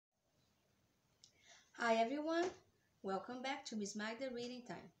Hi everyone, welcome back to Ms Magda reading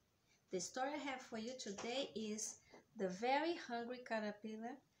time. The story I have for you today is The Very Hungry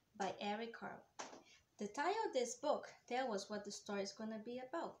Caterpillar by Eric Carle. The title of this book tells us what the story is going to be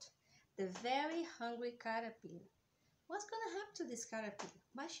about. The Very Hungry Caterpillar. What's going to happen to this caterpillar?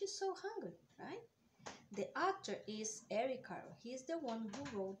 Why is she so hungry, right? The author is Eric Carle. He is the one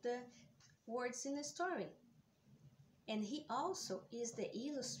who wrote the words in the story. And he also is the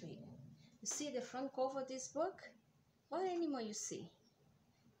illustrator. You see the front cover of this book? What animal you see?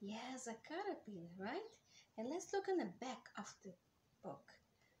 Yes, a caterpillar, right? And let's look in the back of the book.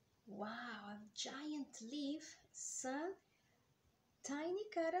 Wow, a giant leaf, sun, tiny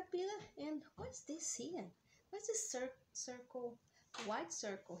caterpillar, and what's this here? What's this circle, white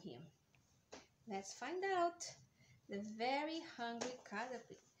circle here? Let's find out. The Very Hungry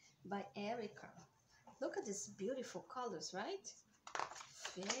Caterpillar by Eric Carle. Look at these beautiful colors, right?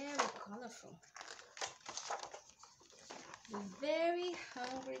 Very colorful. The Very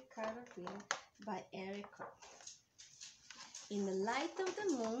Hungry Caterpillar by Eric Carle. In the light of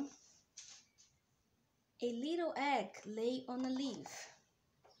the moon, a little egg lay on a leaf.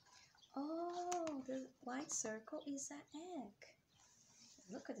 Oh, the white circle is an egg.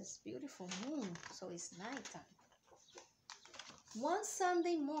 Look at this beautiful moon. So it's nighttime. One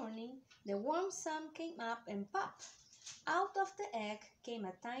Sunday morning, the warm sun came up and popped. Out of the egg came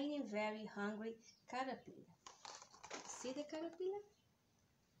a tiny, very hungry caterpillar. See the caterpillar?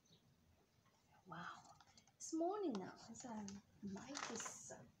 Wow, it's morning now. It's a mighty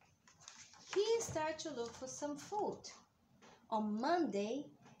sun. He started to look for some food. On Monday,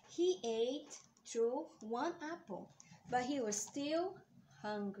 he ate through one apple, but he was still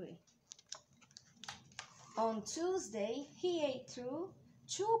hungry. On Tuesday, he ate through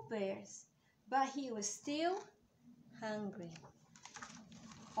 2 pears, but he was still hungry.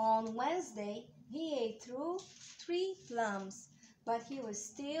 On Wednesday, he ate through 3 plums, but he was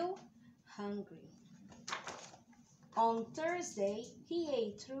still hungry. On Thursday, he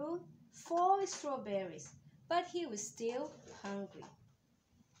ate through 4 strawberries, but he was still hungry.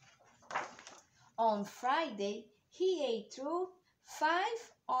 On Friday, he ate through 5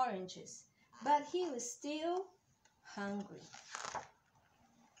 oranges, but he was still hungry.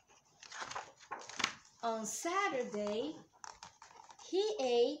 On Saturday, he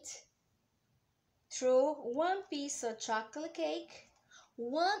ate through 1 piece of chocolate cake,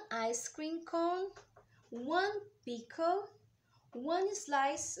 1 ice cream cone, 1 pickle, 1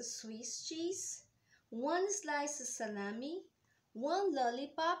 slice of Swiss cheese, 1 slice of salami, 1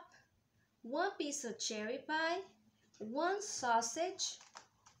 lollipop, 1 piece of cherry pie, 1 sausage,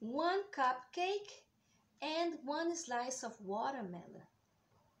 1 cupcake, and 1 slice of watermelon.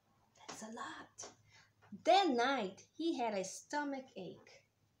 That's a lot. That night, he had a stomach ache.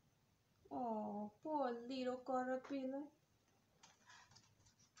 Oh, poor little caterpillar.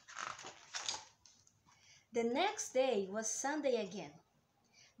 The next day was Sunday again.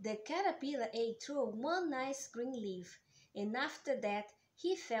 The caterpillar ate through 1 nice green leaf, and after that,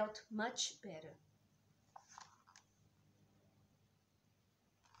 he felt much better.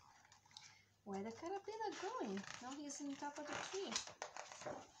 Where the caterpillar going? Now he's on top of the tree.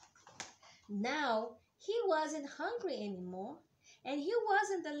 Now he wasn't hungry anymore, and he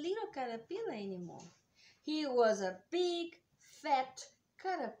wasn't a little caterpillar anymore. He was a big, fat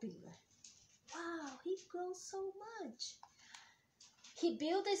caterpillar. Wow, he grows so much. He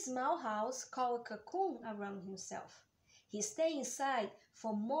built a small house called a cocoon around himself. He stayed inside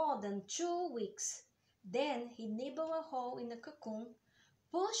for more than 2 weeks. Then he nibbled a hole in the cocoon,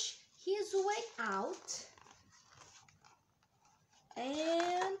 pushed his way out,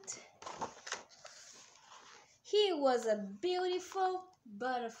 and he was a beautiful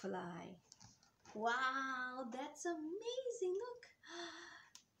butterfly. Wow, that's amazing. Look.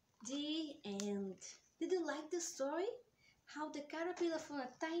 The end. Did you like the story? How the caterpillar from a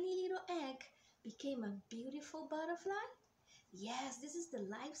tiny little egg became a beautiful butterfly? Yes, this is the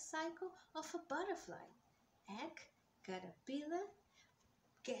life cycle of a butterfly. Egg, caterpillar,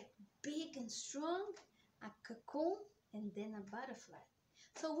 get big and strong, a cocoon, and then a butterfly.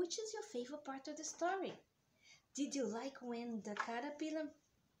 So which is your favorite part of the story? Did you like when the caterpillar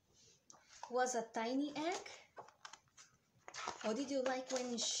was a tiny egg? Or did you like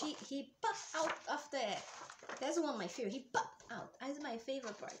when he popped out of the egg? That's one of my favorite. He popped out. That's my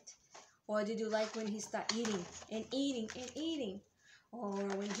favorite part. Or did you like when he started eating and eating and eating? Or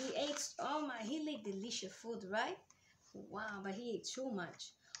when he ate, oh my, he ate delicious food, right? Wow, but he ate too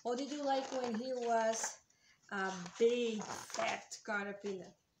much. Or did you like when he was a big, fat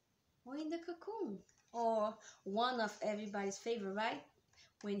caterpillar? Or in the cocoon? Or one of everybody's favorite, right?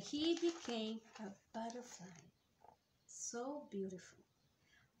 when he became a butterfly. So beautiful.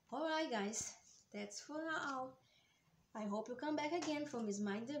 Alright guys, that's for now. I hope you come back again for Ms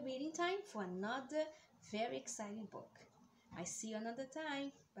Magda reading time for another very exciting book. I see you another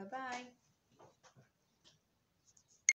time. Bye bye.